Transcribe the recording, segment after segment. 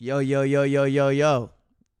Yo, yo, yo, yo, yo, yo.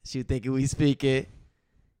 You thinking we speak it?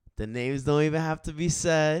 The names don't even have to be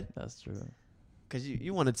said. That's true. Because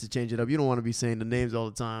you wanted to change it up. You don't want to be saying the names all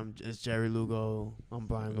the time. It's Jerry Lugo. I'm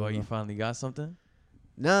Brian Lugo. Well, you finally got something?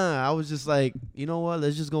 Nah, I was just like, you know what?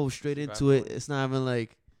 Let's just go straight into it. It's not even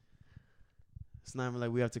like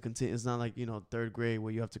we have to continue. It's not like, third grade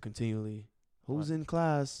where you have to continually. Who's in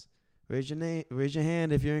class? Raise your name. Raise your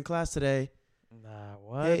hand if you're in class today. Nah,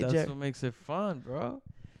 what? Hey, That's what makes it fun, bro.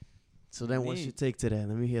 So then what's your take today?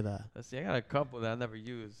 Let me hear that. Let's see. I got a couple that I never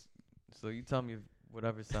use. So you tell me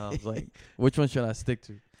whatever sounds like. Which one should I stick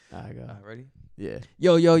to? I got. Ready? Yeah.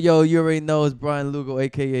 Yo, yo, yo. You already know it's Brian Lugo,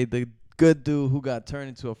 a.k.a. the good dude who got turned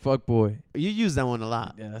into a fuckboy. You use that one a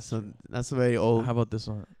lot. Yeah, that's very old. How about this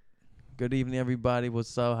one? Good evening, everybody.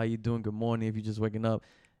 What's up? How you doing? Good morning if you're just waking up.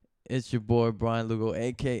 It's your boy, Brian Lugo,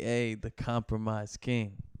 a.k.a. the Compromise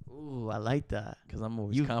King. Ooh, I like that. Because I'm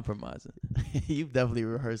always compromising. You've definitely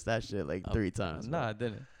rehearsed that shit like 3 times. Nah, I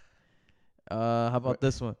didn't. How about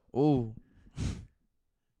this one? Ooh.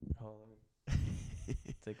 Hold on.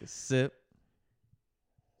 Take a sip.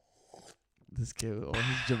 This kid, all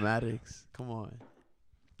his dramatics. Come on.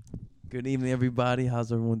 Good evening, everybody.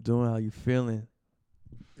 How's everyone doing? How you feeling?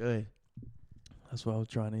 Good. That's what I was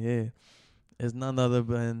trying to hear. It's none other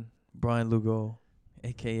than Brian Lugo,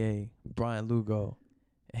 a.k.a. Brian Lugo,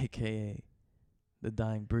 a.k.a. the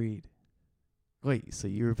Dying Breed. Wait, so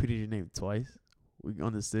you repeated your name twice? We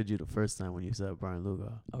understood you the first time when you said Brian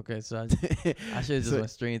Lugo. Okay, so I should have just went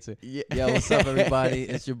straight into it. Yeah. Yo, what's up, everybody?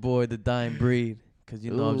 It's your boy, the Dying Breed. Because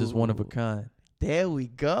you know I'm just one of a kind. There we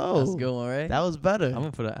go. That's a good one, right? That was better. I'm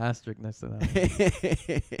going to put an asterisk next to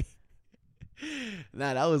that.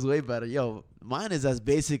 Nah, that was way better. Yo, mine is as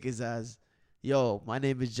basic as yo, my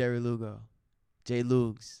name is Jerry Lugo. J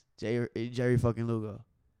Lugs. Jerry fucking Lugo.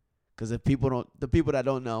 Because the people that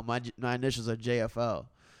don't know, my initials are JFL.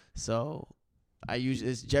 So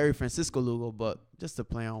it's Jerry Francisco Lugo, but just to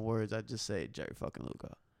play on words, I just say Jerry fucking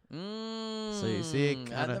Lugo. So you see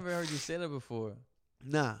it I never heard you say that before.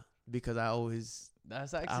 Nah, because I don't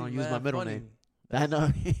use my middle funny. name. I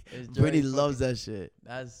know. Brittany loves that shit.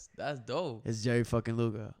 That's dope. It's Jerry fucking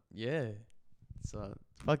Lugo. Yeah. So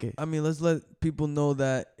fuck it. I mean, let's let people know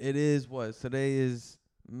that it is today is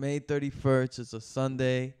May 31st. It's a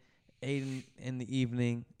Sunday, 8 in the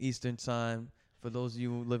evening Eastern time. For those of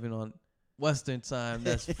you living on Western time,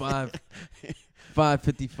 that's 5:55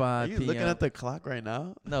 p.m. Are you looking at the clock right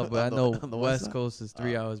now? No, but I know the West Coast is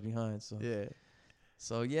 3 hours behind. So yeah.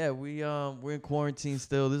 So yeah, we're in quarantine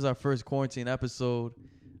still. This is our first quarantine episode.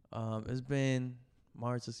 It's been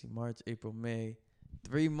March, April, May.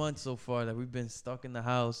 3 months so far that we've been stuck in the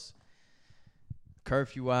house.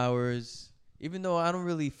 Curfew hours. Even though I don't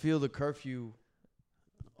really feel the curfew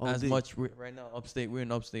as much right now. We're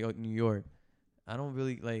in upstate New York. I don't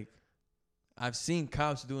really I've seen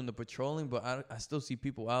cops doing the patrolling, but I still see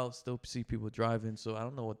people out, still see people driving. So I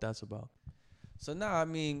don't know what that's about. So now, I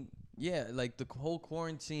mean, yeah, like the whole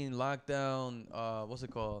quarantine, lockdown, what's it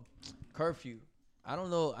called? Curfew. I don't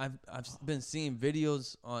know. I've been seeing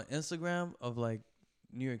videos on Instagram of like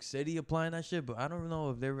New York City applying that shit, but I don't know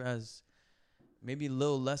if they're as maybe a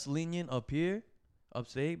little less lenient up here,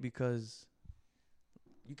 upstate, because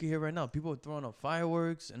you can hear right now people are throwing up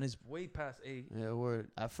fireworks and it's way past 8. Yeah,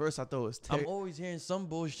 word. At first I thought it was I'm always hearing some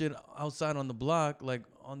bullshit outside on the block, like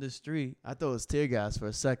on the street. I thought it was tear gas for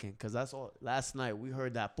a second, because that's all. Last night we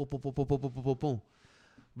heard that boom, boom, boom, boom, boom, boom, boom, boom, boom.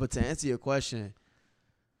 But to answer your question,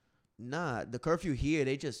 nah, the curfew here,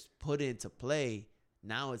 they just put it into play.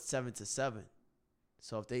 Now it's 7 to 7.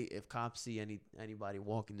 So if cops see anybody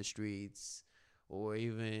walking the streets, or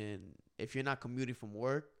even if you're not commuting from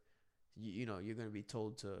work, you know you're gonna be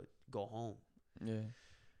told to go home.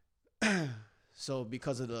 Yeah. So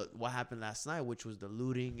because of what happened last night, which was the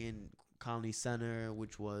looting in Conley Center,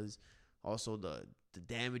 which was also the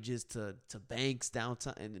damages to banks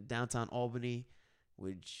downtown Albany,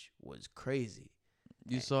 which was crazy.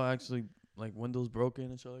 You saw actually like windows broken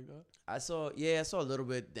and shit like that? I saw a little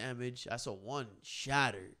bit damage. I saw one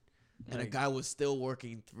shattered, and a guy was still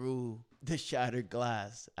working through the shattered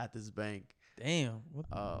glass at this bank. Damn.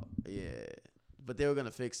 Yeah. But they were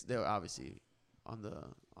obviously on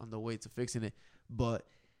the way to fixing it. But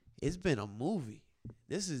it's been a movie.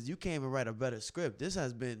 You can't even write a better script. This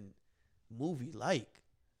has been movie-like.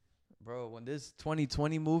 Bro, when this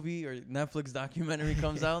 2020 movie or Netflix documentary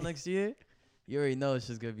comes out next year, you already know it's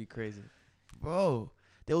just going to be crazy. Bro,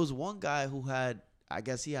 there was one guy who I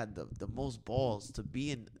guess he had the most balls to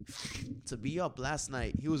be up last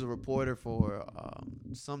night. He was a reporter for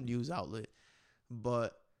some news outlet.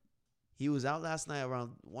 But he was out last night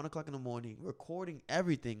around 1 o'clock in the morning recording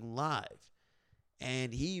everything live.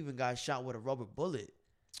 and he even got shot with a rubber bullet.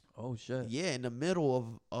 Oh shit. Yeah, in the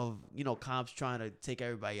middle of cops trying to take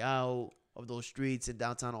everybody out of those streets in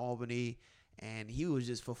downtown Albany, and he was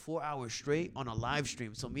just for 4 hours straight on a live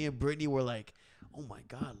stream. So me and Brittany were like, "Oh my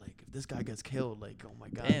god! Like if this guy gets killed, like oh my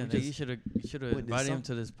god!" Damn, you should have invited him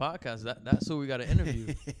to this podcast. That's who we got to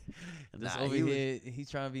interview. He's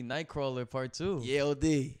trying to be Nightcrawler Part 2. Yeah, OD.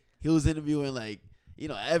 He was interviewing like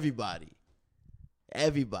everybody,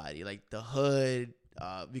 like the hood,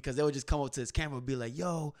 because they would just come up to his camera and be like,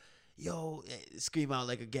 "Yo," scream out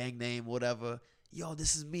like a gang name, whatever. "Yo,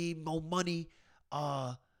 this is me, Mo Money.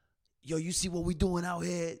 Yo, you see what we doing out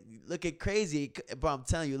here? Looking crazy, bro. I'm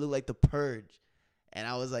telling you, it look like the Purge." And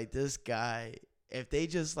I was like, this guy, if they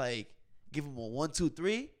just like give him a 1, 2,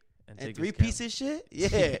 3 and 3 piece of shit,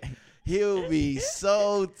 yeah, he'll be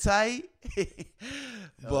so tight.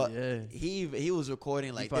 But yeah. he was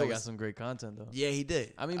recording like he probably got some great content though. Yeah, he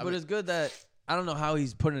did. I mean, it's good that I don't know how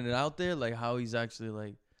he's putting it out there, like how he's actually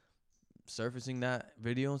like surfacing that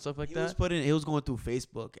video and stuff like that. He was going through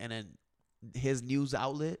Facebook, and then his news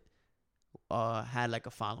outlet had like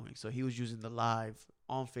a following, so he was using the live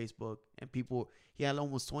on Facebook, and he had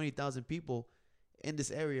almost 20,000 people in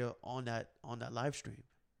this area on that live stream.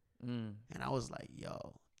 And I was like,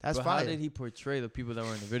 yo, that's fire. How did he portray the people that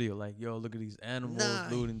were in the video? Like, yo, look at these animals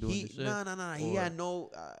looting, doing this shit. Nah. He had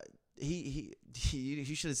no. He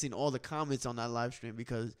should have seen all the comments on that live stream,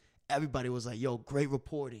 because everybody was like, yo, great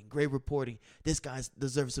reporting. This guy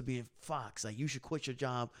deserves to be in Fox. Like, you should quit your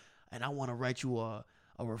job, and I want to write you a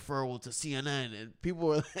referral to CNN. And people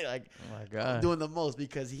were like, oh my God, doing the most,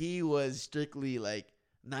 because he was strictly like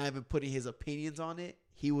not even putting his opinions on it.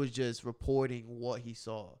 He was just reporting what he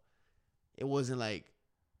saw. It wasn't like,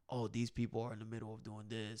 oh, these people are in the middle of doing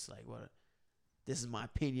this. Like, what? This is my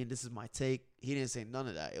opinion. This is my take. He didn't say none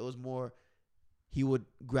of that. It was more, he would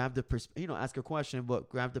grab ask a question, but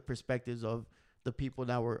grab the perspectives of the people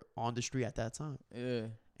that were on the street at that time. Yeah.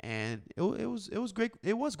 And it was great.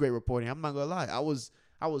 It was great reporting. I'm not gonna lie. I was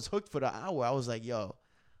hooked for the hour. I was like, yo,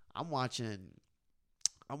 I'm watching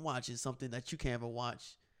something that you can't ever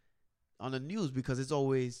watch on the news, because it's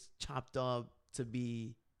always chopped up to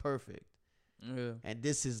be perfect. Yeah. And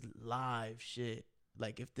this is live shit.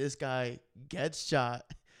 Like, if this guy gets shot,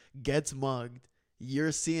 gets mugged,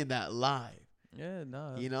 you're seeing that live. Yeah,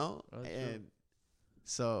 nah. You know? And true.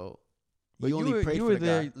 So but you were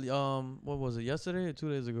there, what was it, yesterday or 2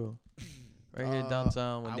 days ago? Right here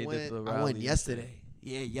downtown when did the rally. I went yesterday.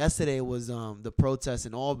 Yeah, yesterday was the protest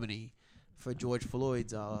in Albany for George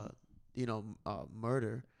Floyd's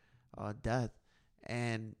murder, death.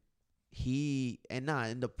 And in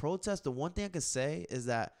the protest, the one thing I could say is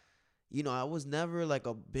that, I was never like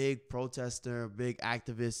a big protester, big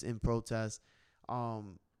activist in protest.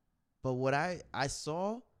 But what I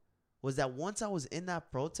saw was that once I was in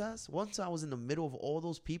that protest, once I was in the middle of all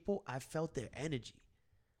those people, I felt their energy.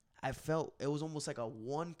 I felt it was almost like a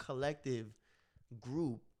one collective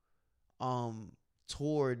group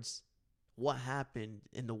towards what happened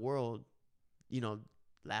in the world,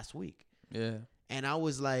 last week. Yeah. And I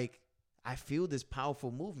was like, I feel this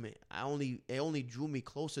powerful movement. It only drew me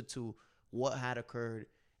closer to what had occurred,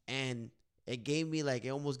 and it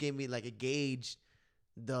almost gave me like a gauge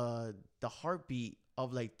the heartbeat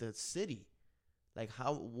of like the city. Like,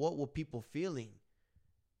 what were people feeling,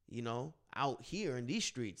 out here in these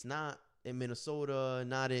streets, not in Minnesota,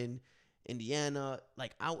 not in Indiana,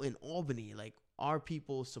 like out in Albany. Like, are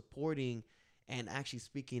people supporting and actually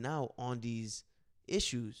speaking out on these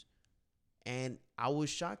issues? And I was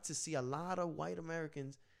shocked to see a lot of white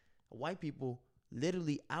people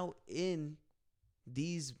literally out in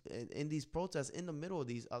these protests, in the middle of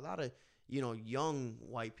these, a lot of young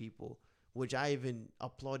white people, which I even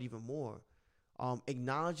applaud even more,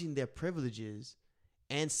 acknowledging their privileges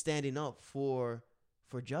and standing up for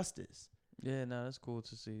justice. Yeah, no, that's cool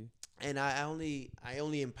to see. And I only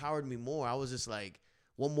empowered me more. I was just like,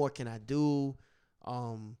 what more can I do?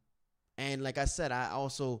 And like I said,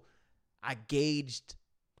 I gauged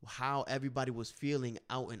how everybody was feeling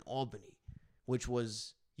out in Albany, which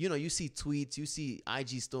was, you see tweets, you see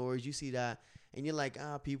IG stories, you see that, and you're like,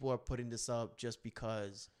 people are putting this up just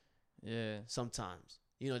because. Yeah. Sometimes,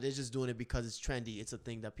 they're just doing it because it's trendy. It's a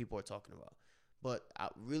thing that people are talking about. But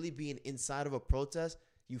really being inside of a protest,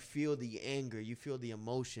 you feel the anger, you feel the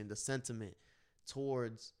emotion, the sentiment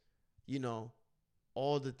towards,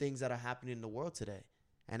 all the things that are happening in the world today.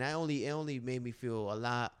 And it only made me feel a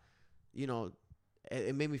lot,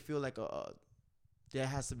 it made me feel like there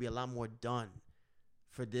has to be a lot more done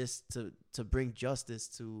for this to bring justice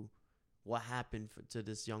to what happened to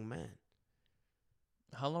this young man.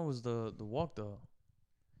 How long was the walk though?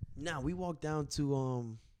 Nah, we walked down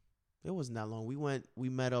to. It wasn't that long. We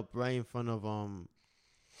met up right in front of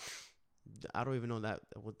I don't even know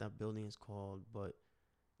what that building is called, but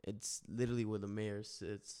it's literally where the mayor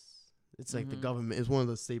sits. It's like the government. It's one of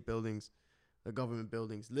the state buildings, the government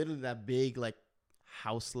buildings. Literally that big like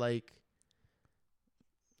house like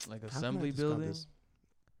assembly building.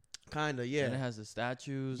 Kinda, yeah. And it has the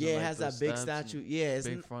statues. Yeah, and, it has that big statue. Yeah, it's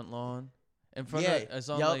big front lawn. In front Yeah, of it's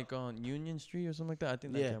on like on Union Street or something like that. I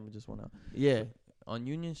think that Yeah. camera just went out. yeah. On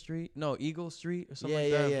Union Street, no, Eagle Street or something Yeah,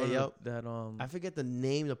 like yeah, that. yeah, in front yep. of That I forget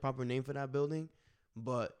the proper name for that building,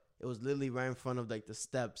 but it was literally right in front of like the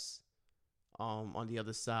steps, on the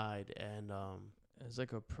other side, and it's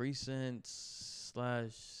like a precinct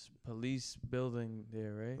 / police building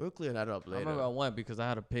there, right? we'll clear that up I later. remember I went because I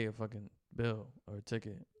had to pay a fucking bill or a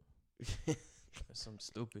ticket. Some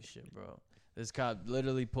stupid shit, bro. This cop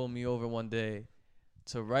literally pulled me over one day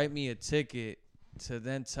to write me a ticket to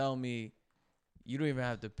then tell me you don't even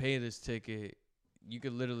have to pay this ticket. You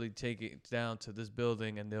could literally take it down to this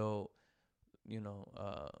building and they'll,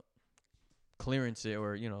 clearance it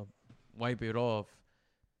or, wipe it off.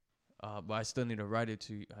 But I still need to write it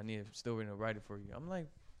to you. I need to write it for you. I'm like,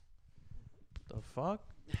 the fuck?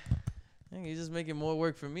 Dang, you're just making more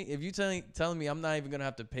work for me. If you telling me I'm not even gonna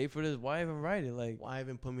have to pay for this, why even write it? Like, why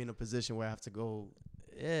even put me in a position where I have to go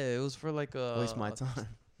yeah, it was for like waste my time?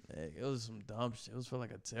 It was some dumb shit. It was for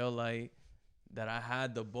like a tail light that I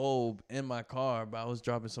had the bulb in my car, but I was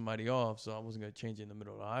dropping somebody off, so I wasn't gonna change it in the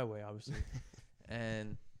middle of the highway, obviously.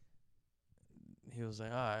 And he was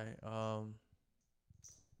like, "All right,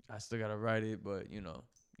 I still gotta write it, but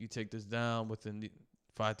you take this down within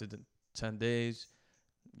 5 to 10 days."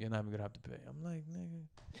 You're not even gonna have to pay. I'm like,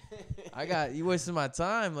 nigga, you wasting my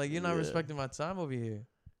time. Like, you're not respecting my time over here.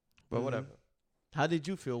 But whatever. How did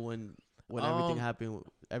you feel when everything happened?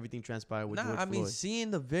 Everything transpired with George Floyd? I mean,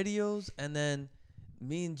 seeing the videos, and then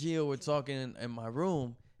me and Gio were talking in my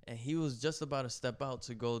room, and he was just about to step out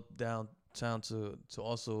to go downtown to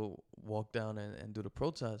also walk down and do the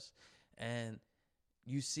protest. And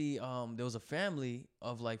you see, there was a family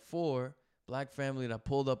of like 4. Black family that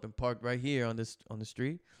pulled up and parked right here on the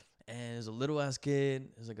street, and there's a little ass kid.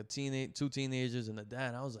 There's like 2 teenagers and a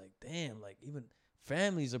dad. I was like, damn, like even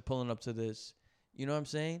families are pulling up to this. You know what I'm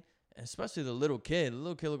saying? And especially the little kid. The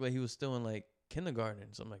little kid looked like he was still in like kindergarten or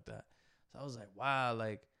something like that. So I was like, wow.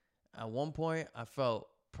 Like at one point, I felt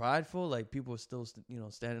prideful. Like people were still,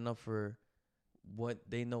 standing up for what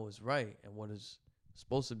they know is right and what is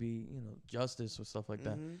supposed to be, justice or stuff like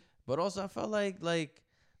that. But also, I felt like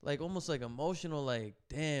almost like emotional, like,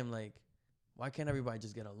 damn, like, why can't everybody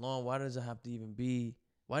just get along? Why does it have to even be,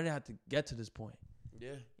 why did it have to get to this point?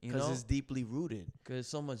 Yeah. Because it's deeply rooted. Because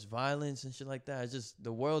so much violence and shit like that. It's just,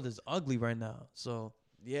 the world is ugly right now. So,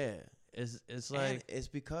 yeah. It's like. And it's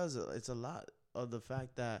because it's a lot of the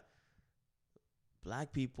fact that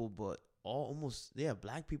black people, but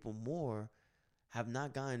black people more have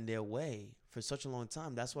not gotten their way for such a long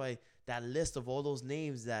time. That's why that list of all those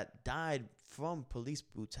names that died from police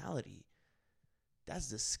brutality, that's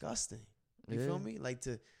disgusting. You feel me? Like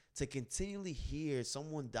to continually hear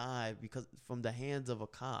someone die because from the hands of a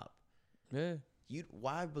cop. Yeah.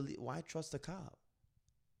 Why trust a cop?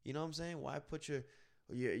 You know what I'm saying? Why put your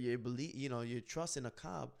trust in a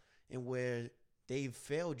cop, and where they've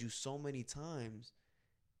failed you so many times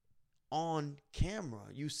on camera.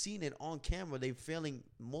 You've seen it on camera. They're failing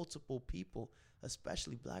multiple people,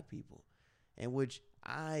 especially black people, in which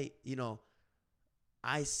I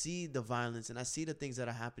see the violence and I see the things that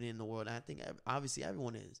are happening in the world. And I think obviously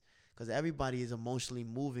everyone is, because everybody is emotionally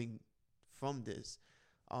moving from this.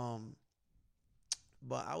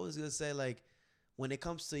 But I was gonna say, like, when it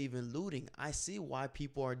comes to even looting, I see why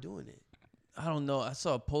people are doing it. I don't know. I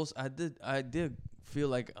saw a post. I did feel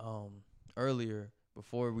like earlier,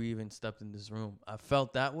 before we even stepped in this room, I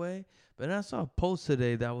felt that way. But then I saw a post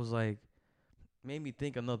today that was like, made me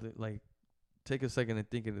think take a second and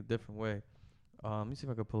think in a different way. Let me see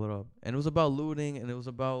if I can pull it up. And it was about looting, and it was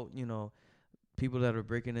about, people that are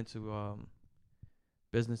breaking into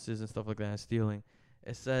businesses and stuff like that and stealing.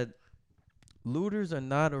 It said, looters are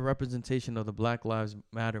not a representation of the Black Lives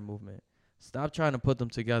Matter movement. Stop trying to put them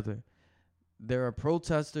together. There are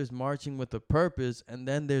protesters marching with a purpose, and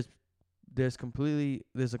then there's a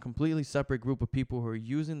completely separate group of people who are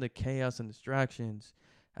using the chaos and distractions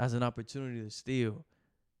as an opportunity to steal.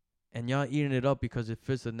 And y'all eating it up because it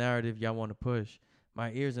fits the narrative y'all want to push.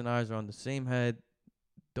 My ears and eyes are on the same head.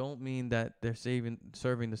 Don't mean that they're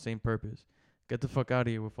serving the same purpose. Get the fuck out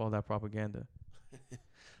of here with all that propaganda.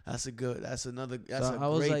 That's a great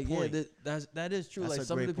point. Yeah, that is true. That's like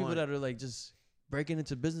some of the people that are like just breaking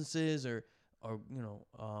into businesses or are,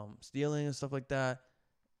 stealing and stuff like that,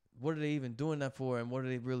 what are they even doing that for? And what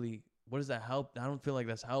does that help? I don't feel like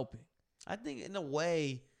that's helping. I think in a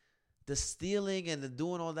way, the stealing and the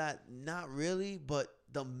doing all that, not really, but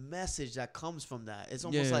the message that comes from that, it's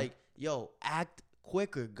almost like, yo, act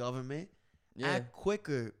quicker, government. Yeah. Act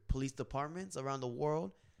quicker, police departments around the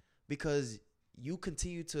world, because you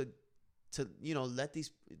continue to let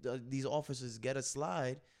these officers get a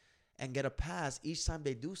slide and get a pass each time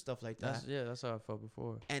they do stuff like that. That's how I felt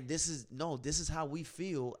before. And this is how we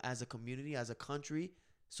feel as a community, as a country.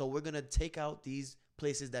 So we're gonna take out these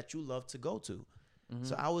places that you love to go to. Mm-hmm.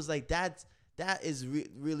 So I was like, that is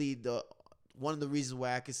really the one of the reasons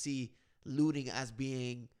why I could see looting as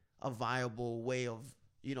being a viable way of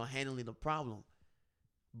handling the problem.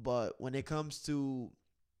 But when it comes to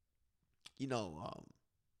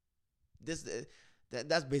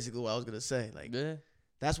that's basically what I was gonna say. Like,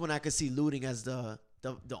 that's when I could see looting as the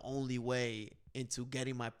only way into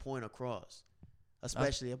getting my point across,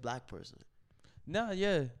 especially a black person. Nah,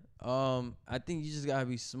 yeah. I think you just gotta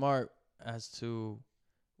be smart as to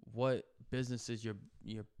what businesses you're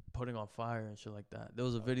putting on fire and shit like that. There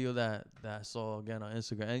was a video that I saw again on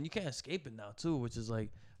Instagram, and you can't escape it now too, which is like,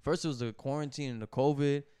 first it was the quarantine and the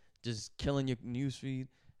COVID just killing your newsfeed,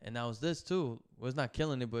 and now it's this too. Well, it's not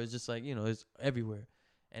killing it, but it's just like, it's everywhere.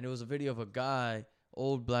 And it was a video of a guy,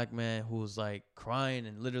 old black man, who was like crying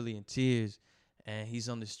and literally in tears, and he's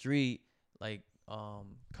on the street like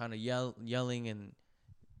kind of yelling and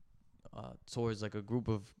towards like a group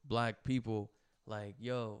of black people, like,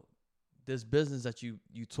 yo, this business that you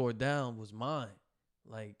tore down was mine.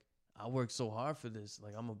 Like, I worked so hard for this.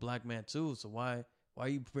 Like, I'm a black man too, so why are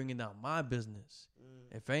you bringing down my business?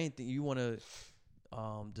 If anything, you want to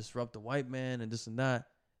disrupt the white man and this and that,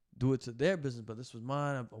 do it to their business, but this was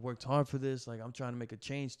mine. I worked hard for this. Like, I'm trying to make a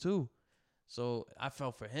change too. So I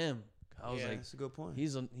felt for him. I was like, that's a good point.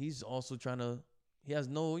 He's also trying to. He has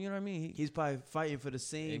no, you know what I mean? He's probably fighting for the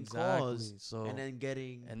same cause, and then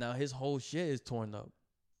and now his whole shit is torn up.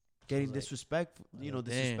 Getting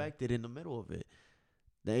disrespected in the middle of it.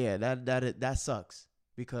 That sucks,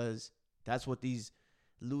 because that's what these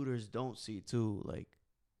looters don't see too. Like,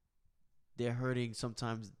 they're hurting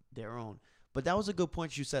sometimes their own. But that was a good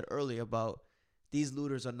point you said earlier about these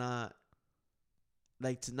looters are not,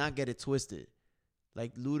 like, to not get it twisted.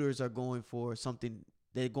 Like, looters are going for something.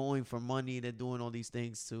 They're going for money. They're doing all these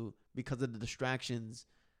things because of the distractions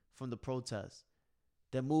from the protests.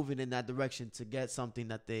 They're moving in that direction to get something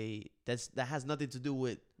that has nothing to do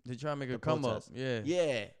with. They try to make a come up,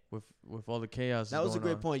 yeah. With all the chaos. That was a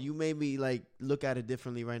great point. You made me like look at it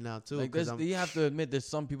differently right now too. Like, you have to admit, there's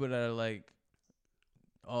some people that are like,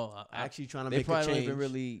 actually trying to make a change. They probably don't even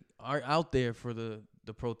really are out there for the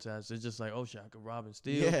protests. It's just like, oh shit, I could rob and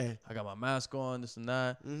steal. Yeah. I got my mask on, this and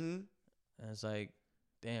that. Mm-hmm. And it's like,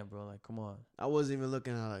 damn, bro, like, come on. I wasn't even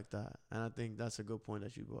looking at it like that, and I think that's a good point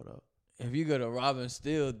that you brought up. If you go to rob and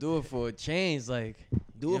steal, do it for a change, like,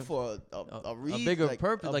 do it for a bigger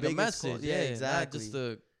purpose, like a message. Yeah, exactly. Not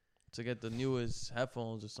just to get the newest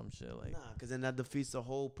headphones or some shit. Like, nah, because then that defeats the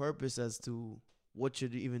whole purpose as to what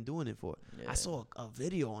you're even doing it for. Yeah. I saw a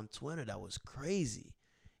video on Twitter that was crazy.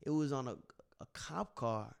 It was on a cop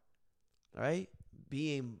car, right,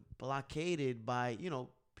 being blockaded by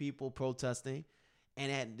people protesting,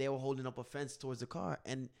 and they were holding up a fence towards the car,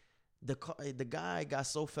 and the guy got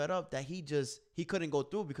so fed up that he couldn't go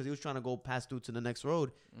through because he was trying to go pass through to the next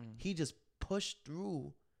road. He just pushed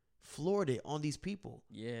through, floored it on these people.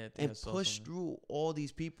 Yeah, and pushed through all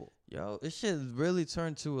these people. Yo, this shit really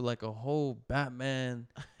turned to like a whole Batman,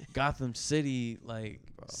 Gotham City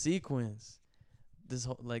sequence. This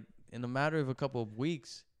whole, like, in a matter of a couple of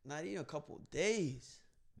weeks, not even a couple of days,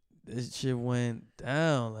 this shit went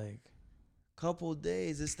down like. Couple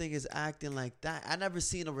days, this thing is acting like that. I never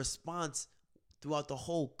seen a response throughout the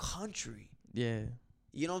whole country. Yeah.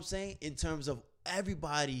 You know what I'm saying? In terms of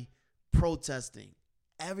everybody protesting,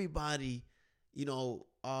 everybody,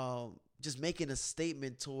 just making a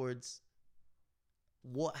statement towards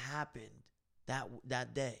what happened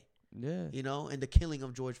that day. Yeah. And the killing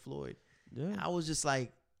of George Floyd. Yeah. I was just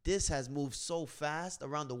like, this has moved so fast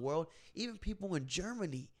around the world. Even people in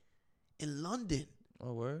Germany, in London,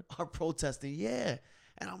 oh, word? Are protesting, yeah.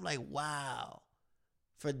 And I'm like, wow.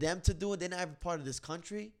 For them to do it, they're not even part of this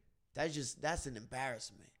country. That's an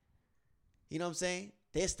embarrassment. You know what I'm saying?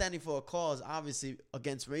 They're standing for a cause, obviously,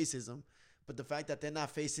 against racism. But the fact that they're not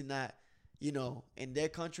facing that, in their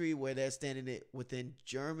country where they're standing it within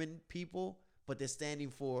German people, but they're standing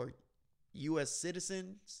for U.S.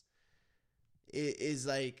 citizens, is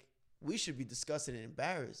like, we should be disgusted and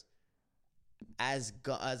embarrassed. As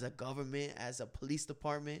a government, as a police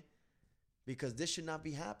department, because this should not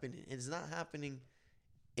be happening. It's not happening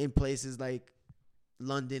in places like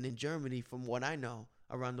London and Germany, from what I know,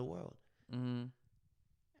 around the world. Mm-hmm.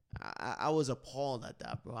 I was appalled at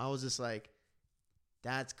that, bro. I was just like,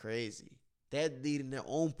 that's crazy. They're leading their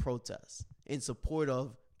own protests in support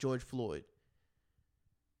of George Floyd.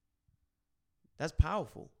 That's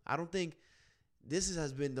powerful. I don't think this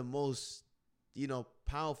has been the most,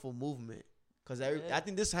 powerful movement. Because I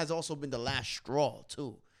think this has also been the last straw,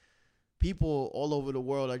 too. People all over the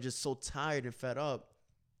world are just so tired and fed up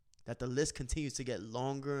that the list continues to get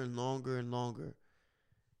longer and longer and longer.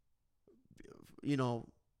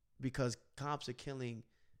 Because cops are killing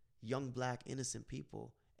young black innocent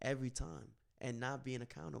people every time and not being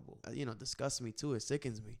accountable. Disgusts me too. It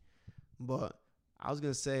sickens me. But I was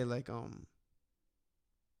gonna say, like, I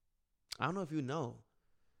don't know if you know,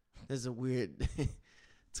 there's a weird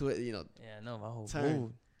to it, Yeah, I know my whole turn.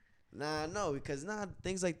 mood. No, because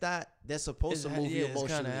things like that, they're supposed to move you emotionally.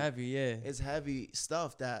 It's kind of heavy, yeah. It's heavy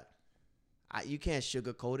stuff that you can't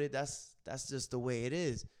sugarcoat it. That's just the way it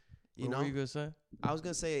is. What were you gonna say? I was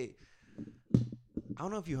gonna say, I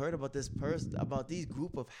don't know if you heard about about these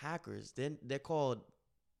group of hackers. They're called,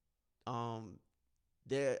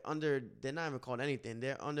 they're not even called anything.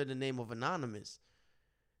 They're under the name of Anonymous,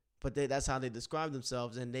 but that's how they describe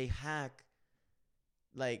themselves. And they hack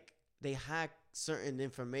certain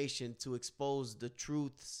information to expose the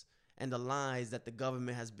truths and the lies that the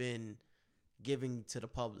government has been giving to the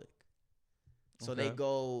public. So they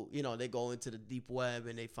go into the deep web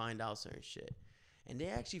and they find out certain shit. And they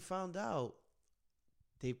actually found out,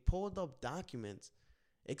 they pulled up documents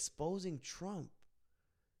exposing Trump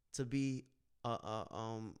to be a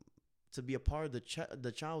part of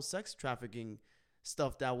the child sex trafficking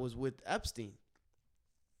stuff that was with Epstein.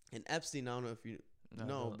 And Epstein, I don't know if you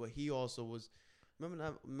know, but he also was. Remember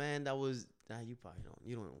that man that was? You probably don't.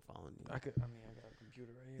 You don't even follow him. I got a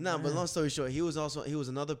computer right here. But long story short, he was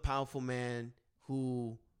another powerful man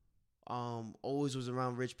who always was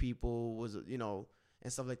around rich people, was and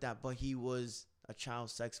stuff like that. But he was a child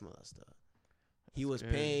sex molester. He was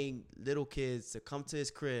paying little kids to come to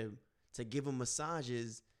his crib to give him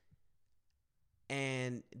massages,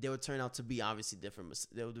 and they would turn out to be obviously different.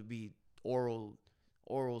 There would be orals.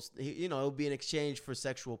 It would be in exchange for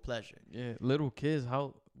sexual pleasure. Yeah, little kids,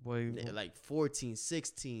 like 14,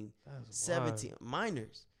 16, 17,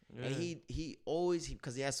 minors. Yeah. And he always,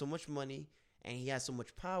 because he has so much money and he has so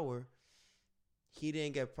much power, he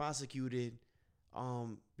didn't get prosecuted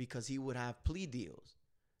because he would have plea deals,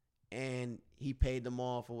 and he paid them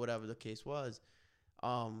off or whatever the case was.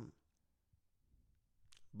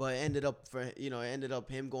 But it ended up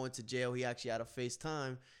him going to jail. He actually had to face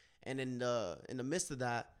time, and in the midst of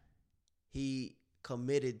that, he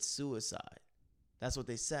committed suicide. That's what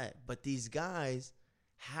they said. But these guys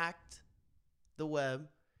hacked the web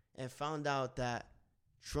and found out that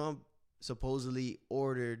Trump supposedly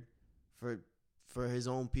ordered for his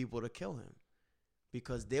own people to kill him,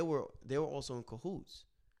 because they were also in cahoots.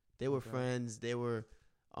 They were friends. They were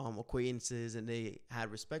acquaintances, and they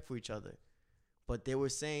had respect for each other. But they were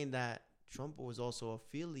saying that Trump was also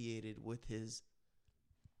affiliated with his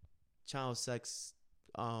child sex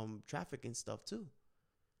trafficking stuff too.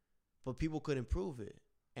 But people couldn't prove it,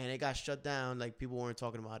 and it got shut down. Like, people weren't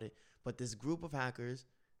talking about it. But this group of hackers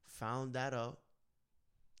found that out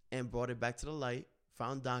and brought it back to the light,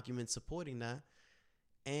 found documents supporting that,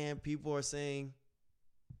 and people are saying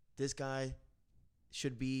this guy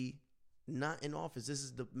should be not in office. This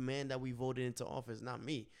is the man that we voted into office, not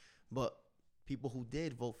me, but people who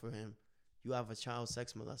did vote for him. You have a child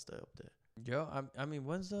sex molester up there. Yo, I mean,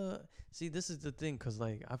 this is the thing, because,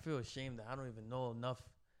 like, I feel ashamed that I don't even know enough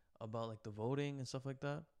about, like, the voting and stuff like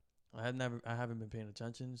that. I haven't been paying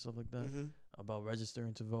attention and stuff like that, about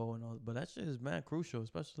registering to vote and all. But that shit is mad crucial,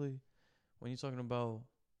 especially when you're talking about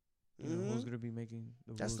who's gonna be making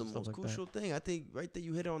the rules. That's the most crucial thing. I think right there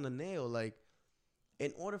you hit it on the nail. Like,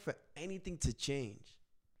 in order for anything to change,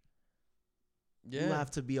 you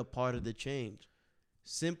have to be a part of the change.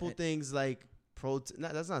 Simple things like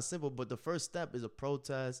that's not simple, but the first step is a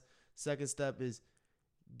protest. Second step is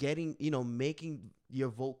making your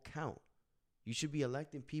vote count. You should be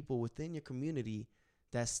electing people within your community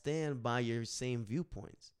that stand by your same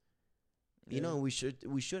viewpoints. Yeah. We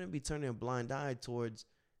shouldn't be turning a blind eye towards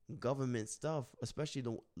government stuff, especially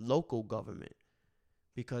the local government,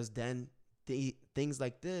 because then things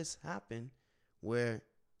like this happen where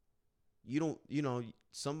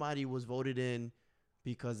somebody was voted in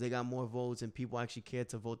because they got more votes and people actually care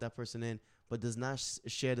to vote that person in, but does not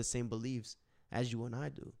share the same beliefs as you and I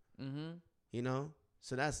do.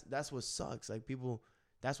 So that's what sucks. Like, people,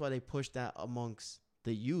 that's why they push that amongst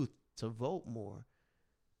the youth to vote more,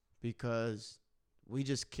 because we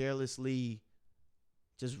just carelessly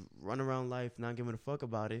just run around life not giving a fuck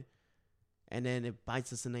about it, and then it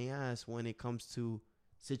bites us in the ass when it comes to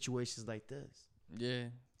situations like this. Yeah.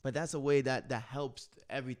 But that's a way that helps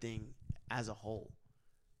everything as a whole.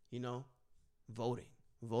 You know,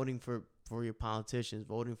 voting for your politicians,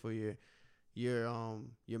 voting for your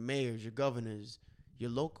mayors, your governors,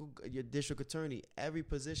 your district attorney, every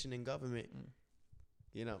position in government.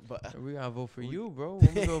 You know, but We gotta vote for you, bro.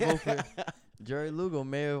 When we gonna vote for Jerry Lugo,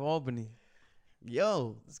 mayor of Albany?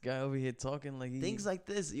 yo, This guy over here talking like things like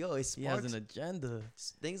this, yo, it he has sparks an agenda.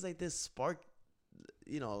 things like this spark,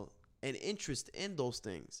 you know, an interest in those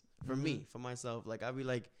things for me, for myself. Like I'd be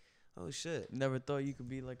like, oh shit, Never thought you could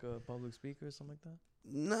be like a public speaker or something like that?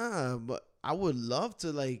 nah, but I would love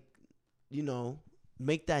to, like, you know,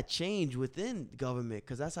 make that change within government,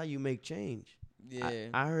 because that's how you make change. Yeah.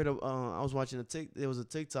 I heard of, I was watching there was a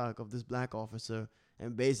TikTok of this black officer,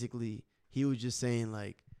 and basically he was just saying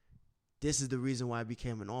like, this is the reason why I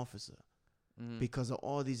became an officer, because of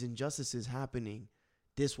all these injustices happening.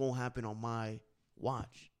 This won't happen on my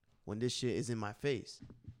watch when this shit is in my face.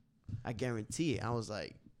 I guarantee it. I was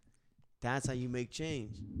like, that's how you make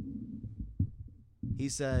change. He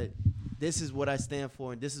said, this is what I stand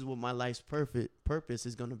for, and this is what my life's purpose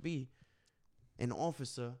is going to be. An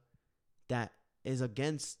officer that is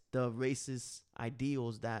against the racist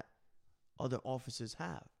ideals that other officers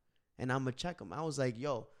have. And I'm going to check them. I was like,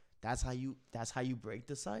 yo, that's how you break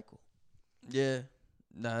the cycle. Yeah.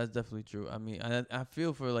 Nah, that's definitely true. I mean, I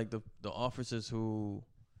feel for like the officers who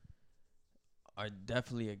are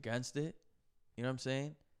definitely against it. You know what I'm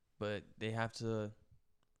saying? But they have to,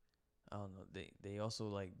 I don't know. They also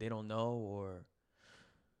like they don't know, or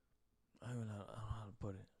I don't know how to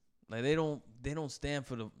put it. Like they don't stand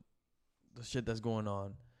for the shit that's going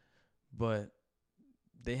on, but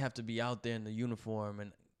they have to be out there in the uniform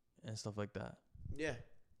and stuff like that. Yeah.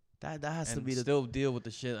 That has and to be still deal with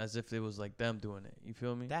the shit as if it was like them doing it. You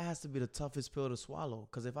feel me? that has to be the toughest pill to swallow,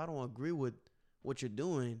 because if I don't agree with what you're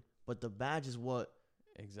doing, but the badge is what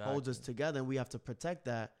holds us together, and we have to protect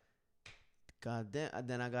that. God damn,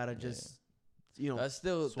 then I gotta just, you know, that's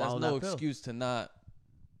no excuse to not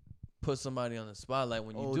put somebody on the spotlight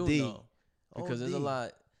when you OD. do know, because there's a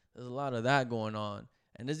OD. lot of that going on,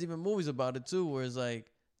 and there's even movies about it too, where it's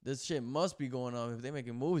like this shit must be going on if they're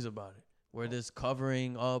making movies about it, where there's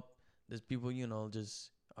covering up, there's people, you know,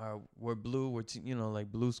 just we're blue, you know,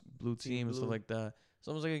 like blue team and stuff like that. It's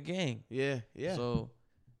almost like a gang. Yeah. So,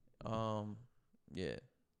 yeah,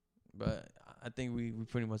 but I think we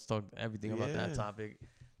pretty much talked everything about that topic.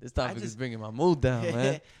 This topic is bringing my mood down,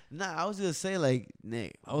 man. Nah, I was gonna say, like,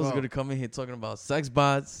 Nick, I was gonna come in here talking about sex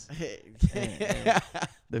bots, and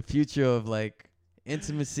the future of like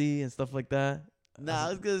intimacy and stuff like that. Nah, I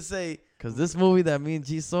was gonna say, because this movie that me and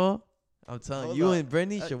G saw, I'm telling Hold you up. and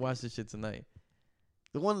Brittany should watch this shit tonight.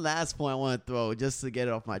 the one last point I want to throw, just to get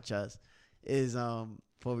it off my chest, is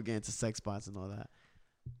before we get into sex bots and all that,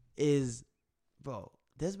 is, bro,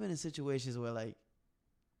 there's been in situations where, like,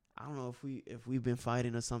 I don't know if we've been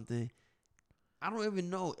fighting or something. I don't even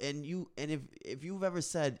know. And if you've ever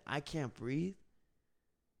said I can't breathe,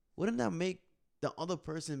 wouldn't that make the other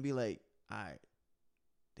person be like, all right,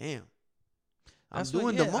 damn, I'm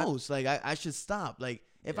doing the most. Like I should stop. Like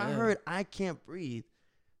if I heard I can't breathe,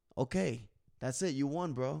 okay, that's it. You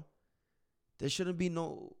won, bro. There shouldn't be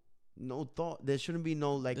no thought. There shouldn't be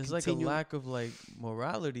no like. There's like a lack of like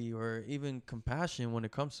morality or even compassion when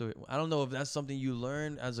it comes to it. I don't know if that's something you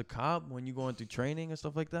learn as a cop when you go into training and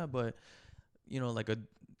stuff like that, but you know, like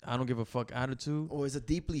I don't give a fuck attitude, or is a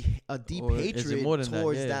deep or hatred more than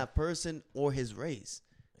towards that? Yeah. that person or his race.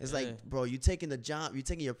 It's like, bro, you taking the job, you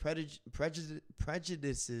taking your prejudices.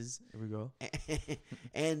 Here we go.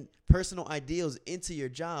 and personal ideals into your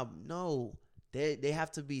job. No, they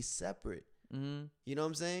have to be separate. Mm-hmm. You know what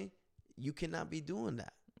I'm saying? You cannot be doing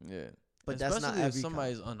that. Yeah, But especially that's not if every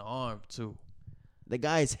somebody's unarmed too. The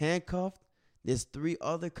guy is handcuffed. There's 3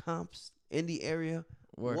 other cops in the area.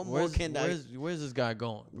 Where's this guy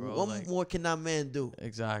going, bro? What more can that man do?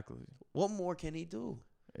 Exactly. What more can he do?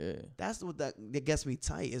 Yeah. That's what that gets me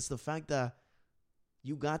tight. It's the fact that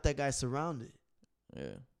you got that guy surrounded.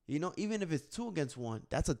 Yeah. You know, even if it's 2 against 1,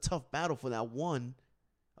 that's a tough battle for that 1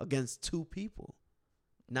 against 2 people.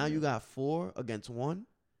 Now you got 4 against 1.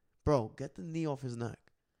 Bro, get the knee off his neck.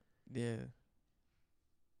 Yeah.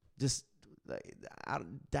 Just like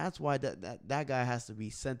that's why that guy has to be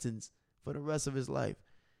sentenced for the rest of his life,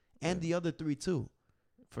 and the other 3 too,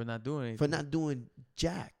 for not doing anything. for not doing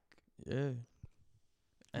jack. Yeah.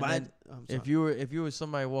 And But then if you were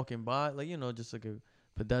somebody walking by, like, you know, just like a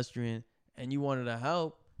pedestrian, and you wanted to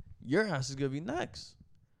help, your ass is gonna be next.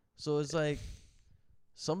 So it's like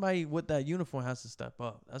somebody with that uniform has to step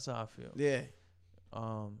up. That's how I feel. Yeah.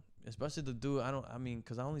 Especially the dude.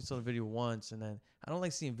 Because I only saw the video once, and then I don't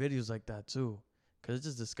like seeing videos like that too, because it's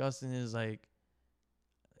just disgusting. It's like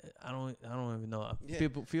I don't even know. Yeah.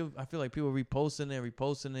 I feel like people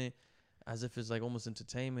reposting it as if it's like almost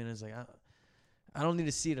entertainment. It's like I don't need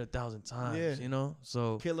to see it 1,000 times. Yeah. You know.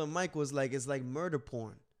 So Killer Mike was like, it's like murder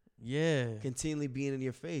porn. yeah. Continually being in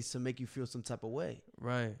your face to make you feel some type of way.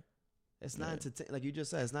 Right. It's not Yeah. like you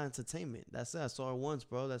just said, it's not entertainment. That's it. I saw it once,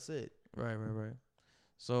 bro. That's it. Right.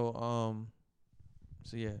 So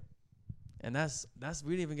yeah, and that's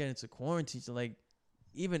we didn't even get into quarantine. So like,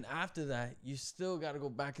 even after that, you still got to go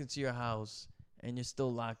back into your house, and you're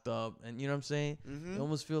still locked up, and you know what I'm saying. Mm-hmm. You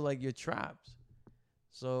almost feel like you're trapped.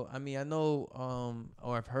 So I mean, I know,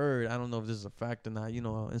 or I've heard. I don't know if this is a fact or not. You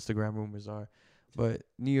know how Instagram rumors are, but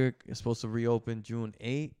New York is supposed to reopen June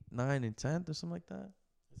 8th, 9th, and 10th or something like that.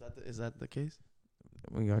 Is that the case?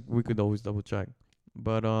 We could always double check,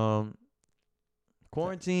 but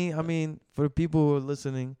quarantine. I mean, for the people who are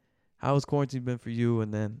listening, how has quarantine been for you?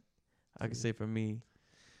 And then I can say for me,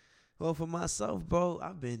 Well, for myself, bro,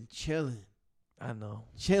 I've been chilling,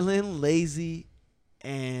 lazy,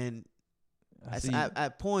 and I see.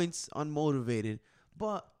 at points unmotivated.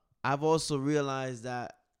 But I've also realized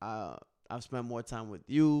that I've spent more time with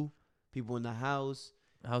you, people in the house.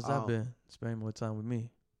 How's that been? Spending more time with me.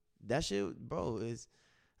 That shit, bro, is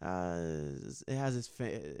it has its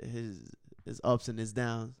ups and its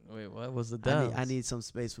downs. Wait, what was the downs? I need some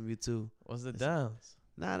space from you too. What's the downs?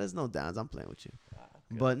 Nah, there's no downs. I'm playing with you.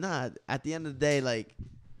 But nah, at the end of the day, like,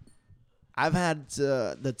 I've had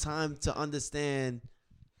the time to understand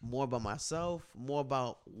more about myself, more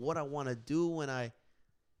about what I want to do when I,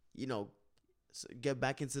 get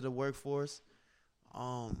back into the workforce.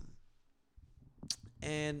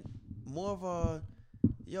 And more of a,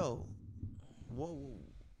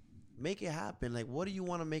 make it happen. Like, what do you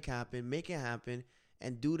want to make happen? Make it happen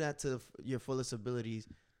and do that to your fullest abilities.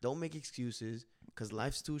 Don't make excuses, because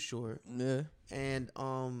life's too short. Yeah. And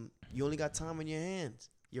you only got time in your hands.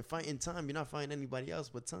 You're fighting time. You're not fighting anybody else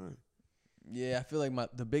but time. Yeah, I feel like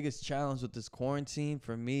the biggest challenge with this quarantine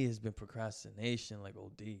for me has been procrastination, like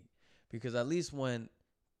OD. Because at least when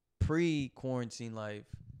pre-quarantine life,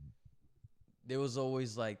 there was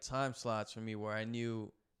always like time slots for me where I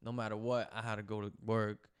knew no matter what, I had to go to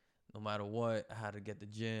work. No matter what, I had to get the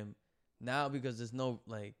gym. Now, because there's no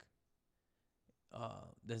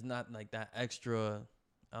there's not like that extra,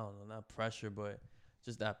 I don't know, not pressure, but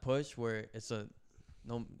just that push where it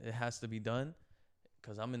has to be done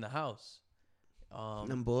because I'm in the house.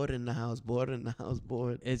 I'm bored in the house,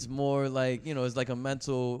 bored. It's more like, it's like a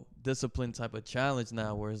mental discipline type of challenge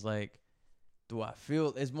now where it's like, do I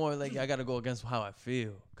feel? It's more like I got to go against how I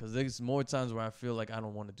feel, because there's more times where I feel like I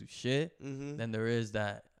don't want to do shit than there is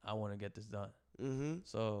that I want to get this done. Mm-hmm.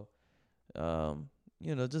 So,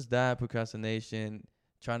 just that procrastination,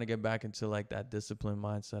 trying to get back into like that discipline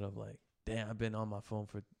mindset of like, damn, I've been on my phone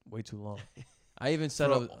for way too long. I even set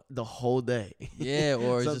up the whole day. Yeah,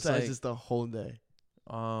 or sometimes just like, just the whole day.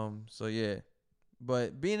 So yeah,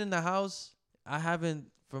 but being in the house, I haven't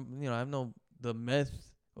I know the myth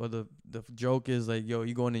or the joke is like, yo,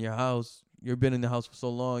 you going in your house, you've been in the house for so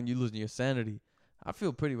long, you losing your sanity. I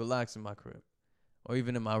feel pretty relaxed in my crib, or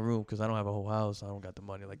even in my room, because I don't have a whole house. I don't got the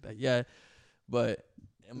money like that yet, but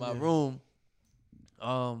in my room,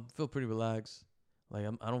 feel pretty relaxed. Like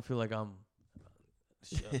I don't feel like I'm.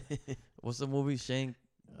 What's the movie? Shank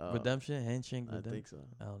Redemption? Handshake Redemption? I think so.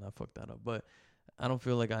 I don't know. I fucked that up, but I don't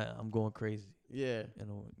feel like I'm going crazy. Yeah. You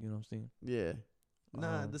know what I'm saying? Yeah.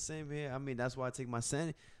 Nah, the same here. I mean, that's why I take my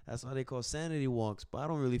sanity. That's why they call sanity walks. But I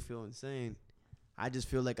don't really feel insane. I just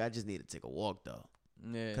feel like I just need to take a walk though.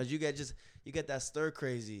 Yeah. Cause you get that stir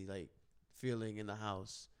crazy like feeling in the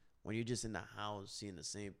house when you're just in the house seeing the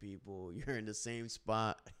same people. You're in the same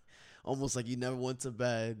spot, almost like you never went to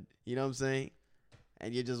bed. You know what I'm saying?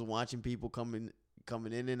 And you're just watching people coming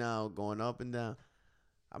in and out, going up and down.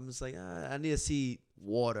 I'm just like, I need to see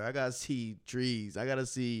water. I gotta see trees. I gotta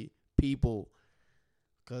see people.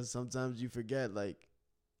 Cause sometimes you forget, like,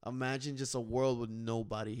 imagine just a world with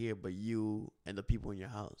nobody here but you and the people in your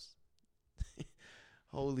house.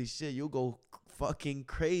 Holy shit, you'll go fucking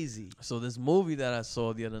crazy. So this movie that I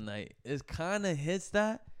saw the other night, it kind of hits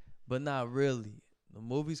that, but not really. The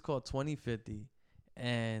movie's called 2050,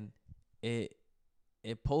 and it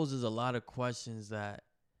poses a lot of questions that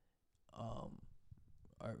are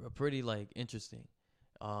pretty like interesting.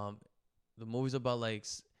 The movie's about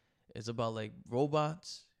it's about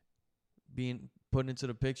robots being put into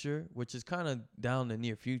the picture, which is kind of down the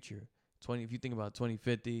near future, If you think about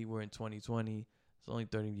 2050, we're in 2020. It's only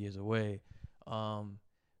 30 years away.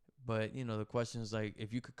 But you know, the question is like,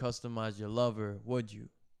 if you could customize your lover, would you?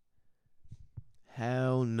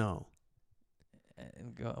 Hell no.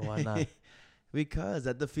 And why not? Because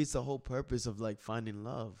that defeats the whole purpose of like finding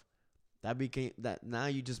love. That now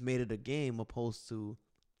you just made it a game opposed to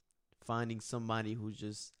finding somebody who's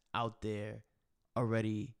just out there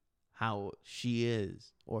already how she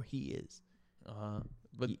is or he is.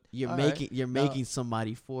 But you're making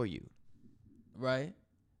somebody for you. Right.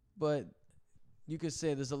 But you could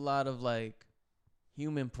say there's a lot of like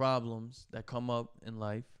human problems that come up in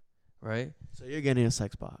life, right? So you're getting a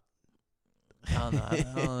sex bot.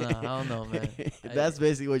 I don't know, man. That's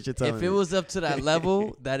basically what you're telling me. If it was up to that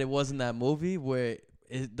level that it wasn't that movie where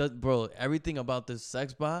it does, bro, everything about this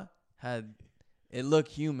sex bot it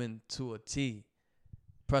looked human to a T.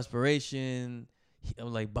 Perspiration,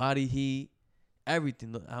 like body heat,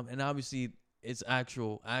 everything. And obviously it's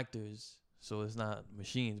actual actors, so it's not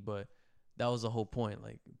machines, but that was the whole point.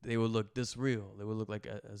 Like they would look this real. They would look like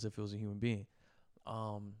as if it was a human being.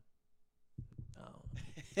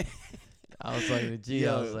 I was talking to G.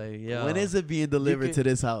 I was like, yo. When is it being delivered to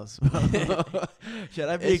this house? Should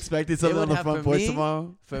I be expecting something on the front porch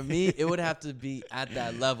tomorrow? For me, it would have to be at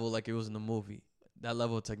that level like it was in the movie. That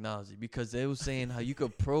level of technology. Because they were saying how you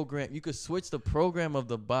could switch the program of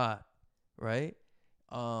the bot, right?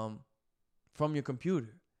 From your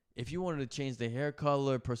computer. If you wanted to change the hair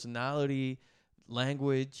color, personality,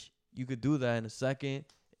 language, you could do that in a second.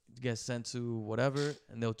 Get sent to whatever,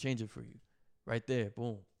 and they'll change it for you. Right there.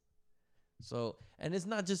 Boom. So, and it's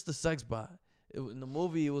not just the sex bot. In the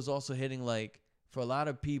movie, it was also hitting like, for a lot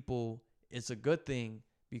of people, it's a good thing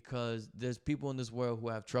because there's people in this world who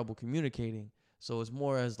have trouble communicating. So it's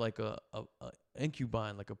more as like a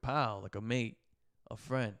incubine, like a pal, like a mate, a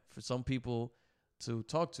friend for some people to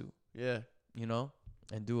talk to. Yeah. You know,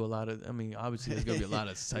 and do a lot of, I mean, obviously there's going to be a lot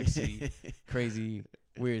of sexy, crazy,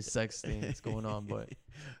 weird sex things going on, but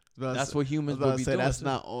that's what humans will be doing. That's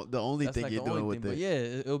not the only thing you're doing with it. But yeah,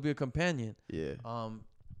 it'll be a companion. Yeah.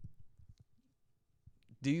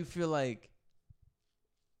 Do you feel like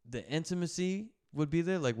the intimacy would be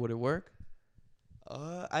there? Like, would it work?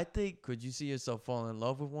 I think. Could you see yourself falling in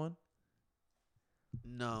love with one?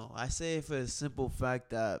 No, I say for the simple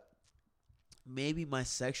fact that maybe my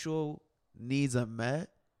sexual needs are met,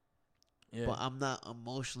 but I'm not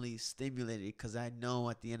emotionally stimulated because I know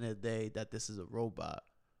at the end of the day that this is a robot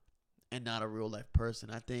and not a real life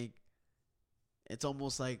person. I think it's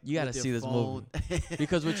almost like you got to see this movie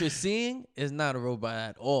because what you're seeing is not a robot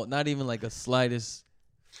at all, not even like a slightest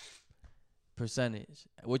percentage.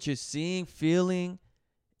 What you're seeing, feeling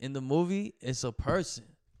in the movie is a person.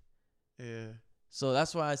 Yeah. So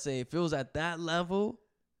that's why I say if it was at that level.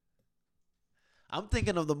 I'm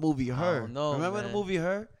thinking of the movie Her. Remember the movie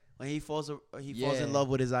Her? When he falls in love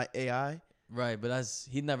with his AI? Right, but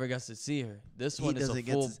he never gets to see her. This one is a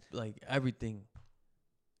full, like, everything.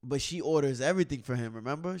 But she orders everything for him,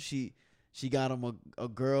 remember? She got him a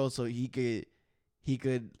girl so he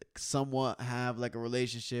could somewhat have like a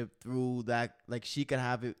relationship through that, like she could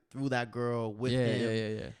have it through that girl with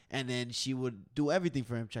him. Yeah. And then she would do everything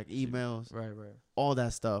for him, check emails, right, all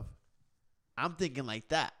that stuff. I'm thinking like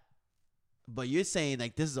that. But you're saying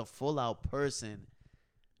like this is a full out person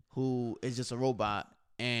who is just a robot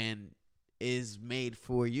and is made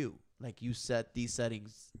for you. Like you set these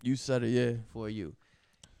settings. You set it, yeah, for you.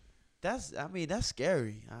 That's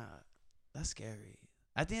scary. That's scary.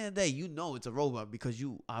 At the end of the day, you know it's a robot because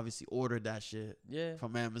you obviously ordered that shit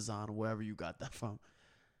from Amazon or wherever you got that from.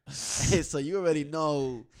 So you already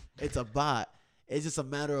know it's a bot. It's just a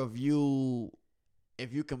matter of you,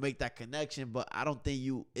 if you can make that connection. But I don't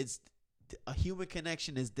think a human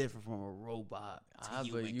connection is different from a robot.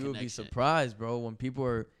 But you would be surprised, bro,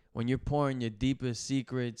 when you're pouring your deepest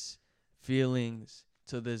secrets, feelings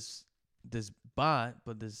to this bot,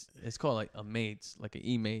 but it's called like a mate, like an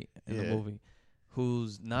e-mate in the movie,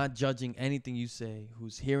 who's not judging anything you say,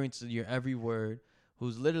 who's hearing to your every word,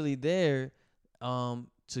 who's literally there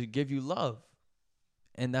to give you love.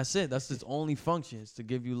 And that's it. That's its only function, is to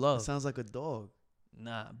give you love. It sounds like a dog.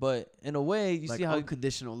 Nah, but in a way, you see how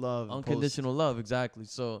unconditional love. Unconditional love, exactly.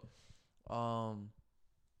 So, I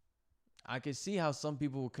can see how some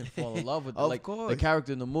people can fall in love with it. Like the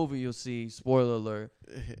character in the movie, you'll see, spoiler alert,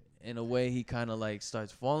 in a way he kind of like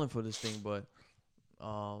starts falling for this thing, but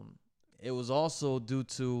it was also due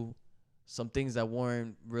to some things that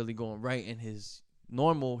weren't really going right in his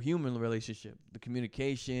normal human relationship. The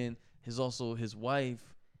communication, his wife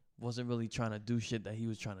wasn't really trying to do shit that he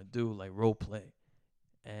was trying to do, like role play.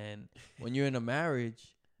 And when you're in a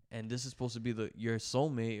marriage and this is supposed to be your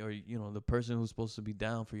soulmate, or the person who's supposed to be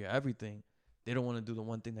down for your everything. They don't want to do the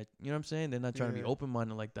one thing that, you know what I'm saying? They're not trying to be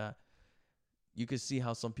open-minded like that. You can see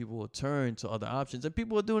how some people will turn to other options, and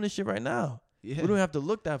people are doing this shit right now. Yeah. We don't have to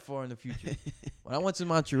look that far in the future. When I went to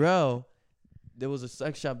Montreal, there was a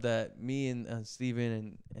sex shop that me and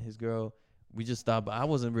Steven and his girl, we just stopped. But I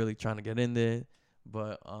wasn't really trying to get in there,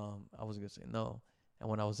 but I wasn't gonna say no. And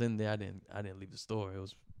when I was in there, I didn't leave the store. It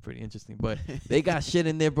was pretty interesting. But they got shit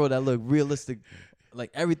in there, bro, that looked realistic.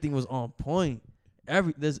 Like everything was on point.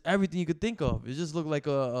 There's everything you could think of. It just looked like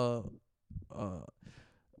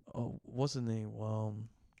what's the name?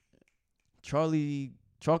 Charlie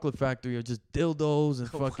Chocolate Factory, or just dildos and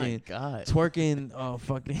fucking twerking,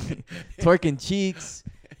 fucking twerking cheeks,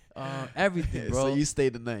 everything, bro. So you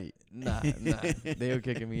stayed the night? Nah, they were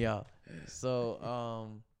kicking me out.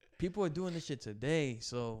 So people are doing this shit today.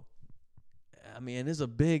 So I mean, and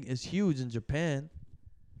it's huge in Japan.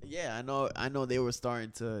 Yeah, I know they were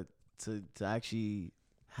starting to actually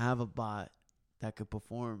have a bot that could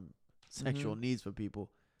perform sexual needs for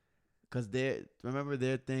people. Because remember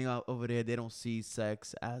their thing over there, they don't see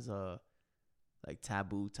sex as a like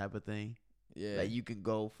taboo type of thing. Yeah. Like you can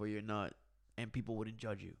go for your nut and people wouldn't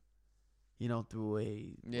judge you. Through a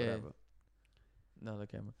whatever. No, the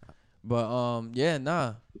camera. But yeah,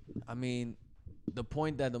 nah. I mean, the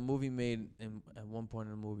point that the movie made at one point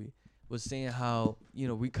in the movie was saying how,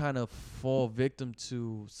 we kind of fall victim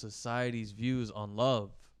to society's views on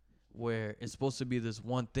love, where it's supposed to be this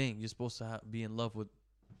one thing. You're supposed to be in love with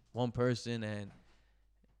one person and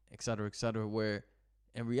et cetera, where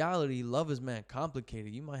in reality, love is, man,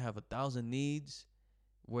 complicated. You might have 1,000 needs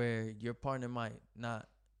where your partner might not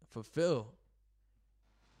fulfill.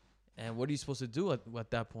 And what are you supposed to do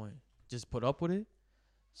at that point? Just put up with it?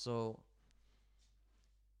 So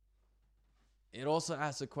it also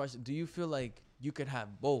asks a question. Do you feel like you could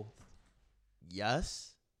have both?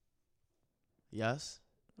 Yes.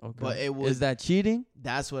 Okay. But is that cheating?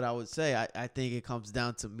 That's what I would say. I think it comes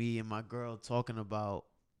down to me and my girl talking about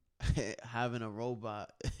having a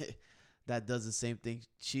robot that does the same thing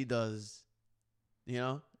she does.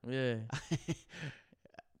 Yeah.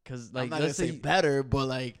 Because I'm not gonna say better, but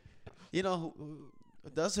like,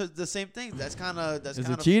 does the same thing. That's kind of is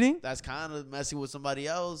it cheating? That's kind of messing with somebody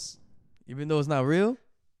else, even though it's not real.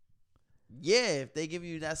 Yeah, if they give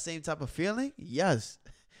you that same type of feeling, yes,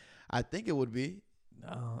 I think it would be.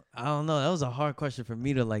 I don't know. That was a hard question for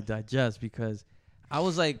me to like digest, because I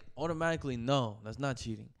was like automatically, no, that's not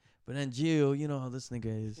cheating. But then Gio, you know how this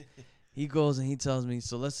nigga is. He goes and he tells me,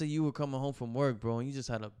 so let's say you were coming home from work, bro, and you just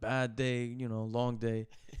had a bad day, long day,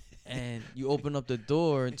 and you open up the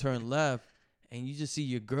door and turn left, and you just see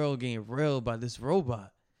your girl getting railed by this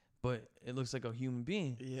robot, but it looks like a human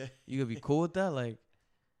being. Yeah. You gonna be cool with that? Like,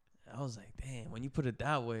 I was like, damn, when you put it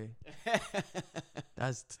that way,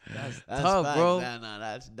 that's tough, facts. bro.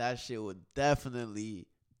 Nah, that shit would definitely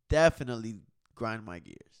grind my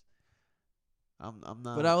gears. I'm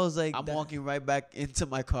not. But I was like, I'm walking right back into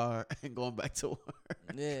my car and going back to work.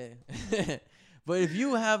 Yeah. But if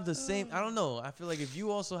you have the same, I don't know. I feel like if you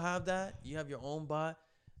also have that, you have your own bot.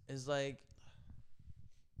 It's like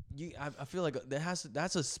I feel like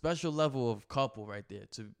that's a special level of couple right there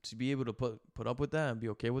to be able to put up with that and be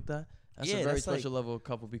okay with that. That's a very special level of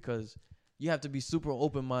couple, because you have to be super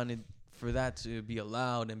open-minded for that to be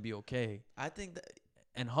allowed and be okay. I think that,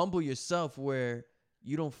 and humble yourself where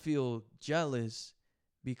you don't feel jealous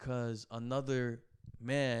because another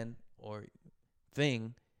man or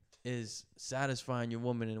thing is satisfying your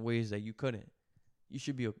woman in ways that you couldn't. You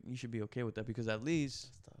should be okay with that, because at least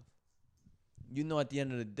at the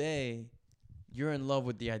end of the day, you're in love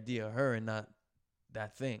with the idea of her and not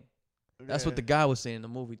that thing. That's what the guy was saying in the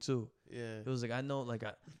movie too. Yeah. It was like, I know, like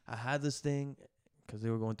I had this thing, because they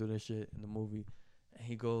were going through this shit in the movie, and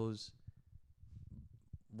he goes,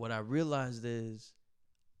 what I realized is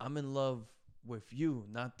I'm in love with you,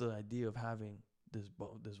 not the idea of having this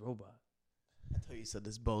robot. I thought you said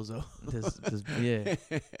this bozo. Yeah.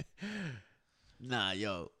 Nah,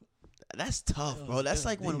 yo, that's tough, bro. That's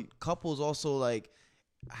like when couples also like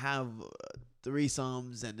have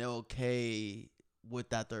threesomes and they're okay with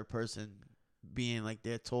that third person being like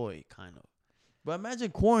their toy, kind of. But imagine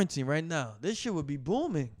quarantine right now. This shit would be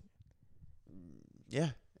booming.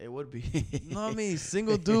 Yeah, it would be. You know what I mean?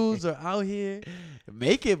 Single dudes are out here.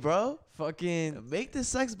 Make it, bro. Fucking make this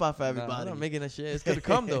sex bot for everybody. I'm not making that shit. It's gonna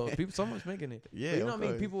come though. Someone's making it. Yeah, but you know what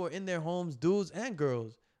I mean? People were in their homes, dudes and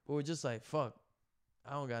girls, who were just like, fuck,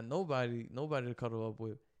 I don't got nobody to cuddle up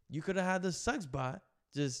with. You could have had the sex bot.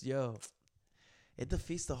 Just, yo. It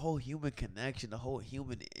defeats the whole human connection, the whole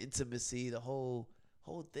human intimacy, the whole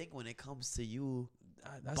thing when it comes to you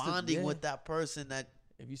bonding with that person that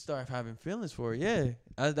if you start having feelings for it,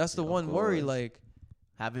 that's the Yeah, of one worry. course. Like,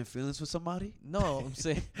 having feelings with somebody. no, I'm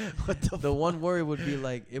saying What the one worry would be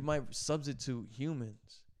like it might substitute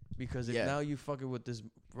humans, because if Yeah. now you fucking with this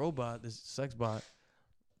robot, this sex bot,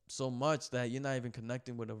 so much that you're not even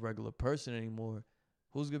connecting with a regular person anymore.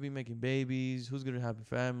 Who's gonna be making babies? Who's gonna have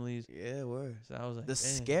families? Yeah, word. So I was like, The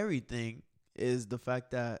damn. scary thing is the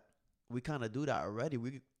fact that we kind of do that already.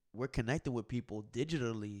 We're connecting with people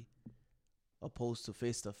digitally, opposed to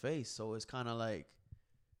face. So it's kind of like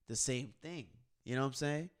the same thing. You know what I'm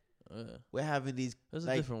saying? We're having these It's a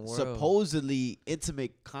like different world. supposedly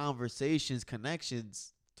intimate conversations,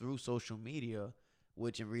 connections through social media,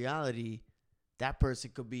 which in reality, that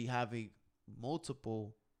person could be having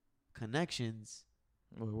multiple connections.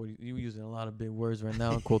 What you using a lot of big words right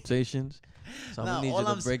now in quotations. So I'm Nah, gonna need all you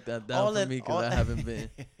I'm to s- break that all down for in- me, because all- I haven't been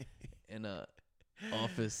in a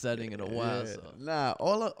office setting in a while. Yeah. So Nah,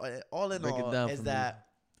 all in Break it all down is for me. that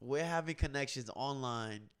we're having connections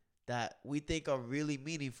online that we think are really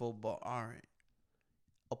meaningful but aren't,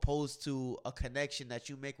 opposed to a connection that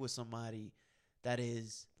you make with somebody that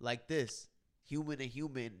is like this, human to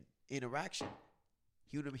human interaction,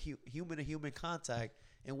 human to human contact,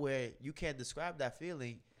 and where you can't describe that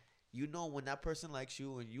feeling. You know when that person likes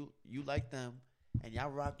you and you like them, and y'all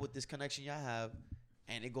rock with this connection y'all have,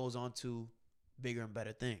 and it goes on to bigger and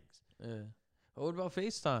better things. yeah. But what about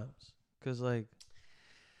FaceTimes? Because like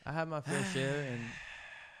I had my fair share, and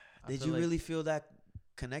I Did feel you like really feel that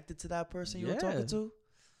connected to that person you were talking Yeah. to?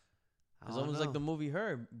 I It's don't almost like know. the movie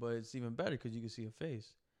Her, but it's even better because you can see a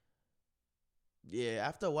face. Yeah,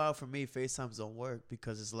 after a while for me, FaceTimes don't work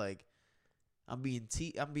because it's like I'm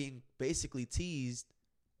being basically teased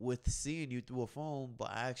with seeing you through a phone, but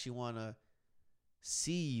I actually want to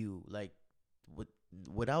see you like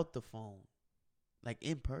without the phone, like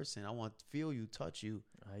in person. I want to feel you, touch you.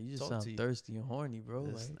 You just Talk sound to you. thirsty and horny, bro.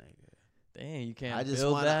 This Like, nigga. damn, you can't I just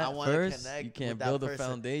build wanna- that I wanna first. connect You with can't that build a person.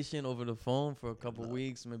 foundation over the phone for a couple No.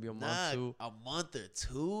 weeks, maybe a month, Nah, two. a month or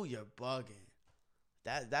two, you're bugging.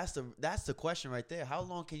 That's the question right there. How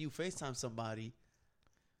long can you FaceTime somebody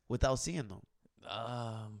without seeing them?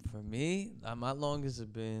 For me, my longest has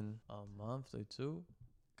been a month or two.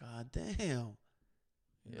 God damn.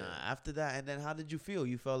 Yeah. Nah, after that, and then how did you feel?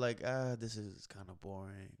 You felt like, this is kind of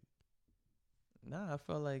boring. Nah, I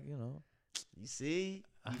felt like, You see?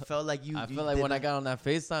 You felt like you. I you felt like when I didn't- got on that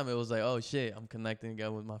FaceTime, it was like, oh shit, I'm connecting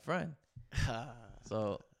again with my friend.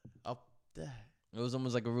 So Up there. it was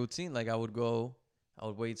almost like a routine. Like I would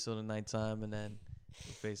wait till the nighttime and then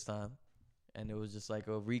FaceTime. And it was just like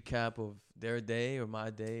a recap of their day or my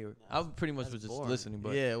day. Or I pretty much That's was just boring. listening.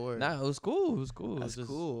 But yeah, word. nah, it was cool. It was cool. That's it was just,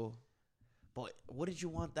 cool. But what did you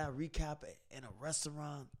want that recap in a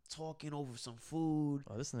restaurant, talking over some food,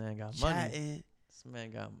 Oh, this man got money. chatting, This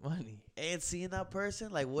man got money. and seeing that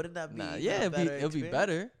person? Like, wouldn't that be? Nah, a yeah, better it'll be experience?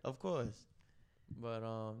 better. Of course. But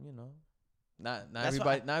not That's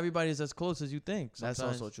everybody why not everybody's as close as you think. That's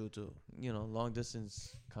Sometimes, also true too. long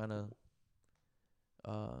distance kind of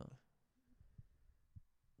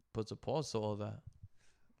puts a pause to all that.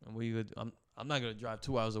 And I'm not gonna drive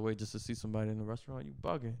 2 hours away just to see somebody in the restaurant. You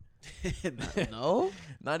bugging? No,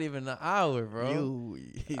 Not even an hour, bro.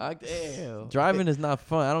 Damn. Driving is not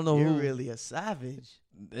fun. I don't know You're who. really a savage.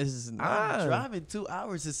 This is I'm not. driving 2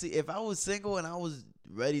 hours to see. If I was single and I was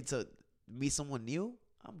ready to meet someone new,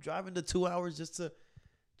 I'm driving the 2 hours just to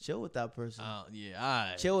chill with that person.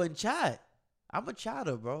 Yeah, Chill and chat. I'm a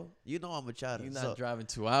chatter, bro. You know I'm a chatter. You're not So driving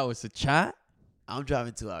 2 hours to chat. I'm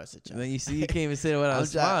driving 2 hours to chat. Then you see, you can't even say it without I'm, a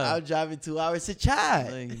smile. I'm driving 2 hours to chat.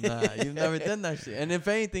 Nah, you've never done that shit. And if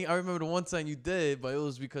anything, I remember the one time you did, but it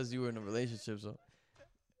was because you were in a relationship. So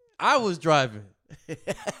I was driving.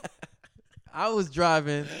 I was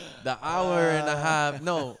driving the hour and a half.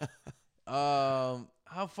 No,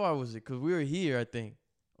 how far was it? Cause we were here, I think,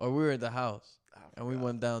 or we were at the house, and we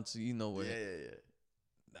went down to where. Yeah.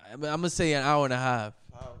 I'm gonna say an hour and a half.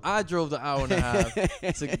 I drove the hour and a half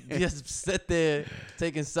to just sit there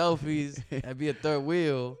taking selfies and be a third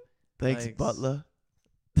wheel. Thanks, Like, Butler.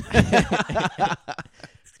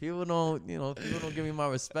 People don't give me my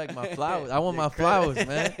respect, my flowers. I want my flowers,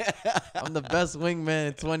 man. I'm the best wingman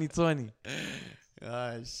in 2020.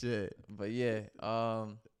 Ah, shit. But yeah,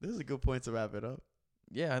 This is a good point to wrap it up.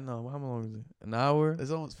 yeah, I know. How long is it? An hour? It's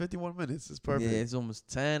almost 51 minutes. It's perfect. Yeah, it's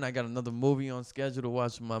almost 10. I got another movie on schedule to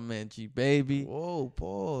watch with my man G Baby. Whoa,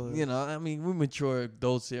 pause. I mean, we mature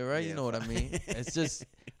adults here, right? Yeah, You know what I mean? It's just,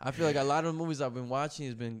 I feel like a lot of the movies I've been watching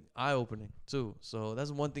has been eye-opening, too. So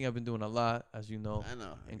that's one thing I've been doing a lot, as you know, I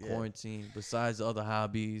know. in Yeah. quarantine. Besides the other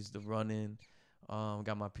hobbies, the running,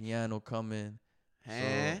 got my piano coming.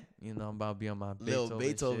 Huh? So, you know, I'm about to be on my Little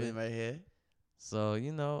Beethoven shit. right here. So,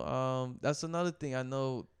 you know, that's another thing. I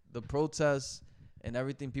know the protests and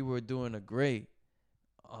everything people are doing are great.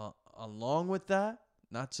 Along with that,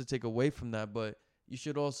 not to take away from that, but you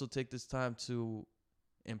should also take this time to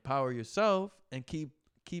empower yourself and keep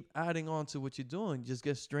adding on to what you're doing. Just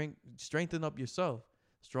get strengthen up yourself,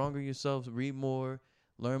 stronger yourself, read more,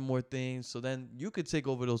 learn more things, so then you could take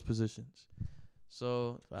over those positions.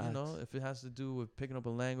 So, Facts. you know, if it has to do with picking up a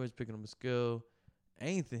language, picking up a skill,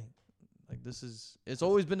 anything, like it's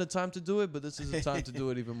always been the time to do it, but this is the time to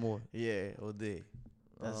do it even more. Yeah, OD.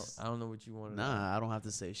 I don't know what you want to Nah, I don't have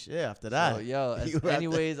to say shit after that. So, yo,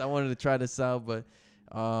 anyways, I wanted to try this out, but,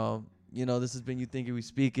 you know, this has been You Think It, We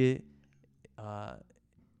Speak It.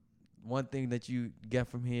 One thing that you get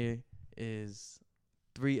from here is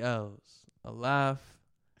 3 L's. A laugh,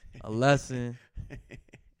 a lesson.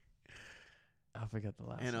 I forgot the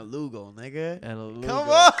last And a one. Lugo, nigga. And a Lugo. Come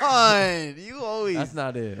on. You always. That's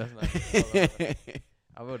not it. Hold on.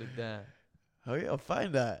 I wrote it down. Hurry up,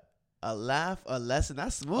 find that. A laugh, a lesson.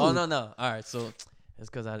 That's smooth. Oh, no. All right, so it's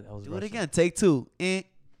because I was Do rushing. it again. Take 2.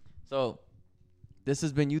 So this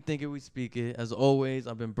has been You Think It, We Speak It. As always,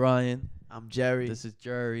 I've been Brian. I'm Jerry. This is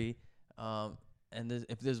Jerry. And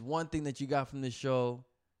if there's one thing that you got from this show,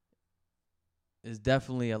 it's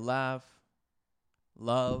definitely a laugh,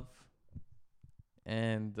 love,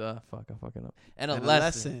 and I fucking up. And a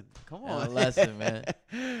lesson. Come And on. a lesson, man.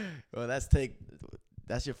 Well,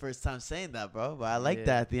 that's your first time saying that, bro. But I like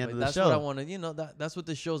that at the end of the that's show. what I want to, you know, that's what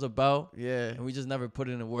the show's about. Yeah. And we just never put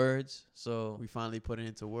it in words. So We finally put it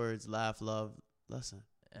into words. Laugh, love, lesson.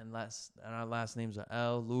 and our last names are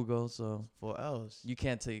L, Lugo. So 4 L's. you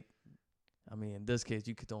can't take. I mean, in this case,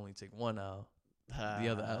 you could only take one L. The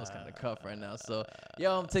other L is kind of cuff right now. So,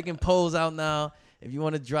 yo, I'm taking polls out now. If you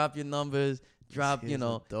want to drop your numbers, drop, you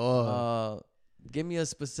know, give me a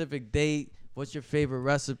specific date. What's your favorite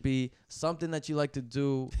recipe? Something that you like to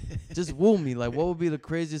do. Just woo me. Like, what would be the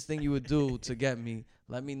craziest thing you would do to get me?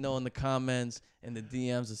 Let me know in the comments, in the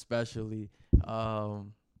DMs especially. You know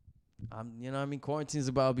what I mean? Quarantine's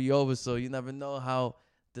about to be over, so you never know how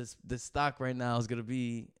this stock right now is going to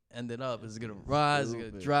be ended up. Is it going to rise? Is it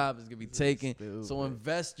going to drop? Is it going to be taken? So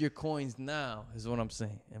invest your coins now is what I'm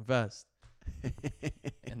saying. Invest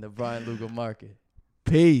in the Brian Lugo market.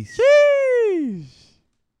 Peace. Sheesh.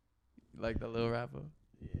 You like that little rapper?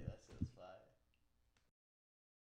 Yeah.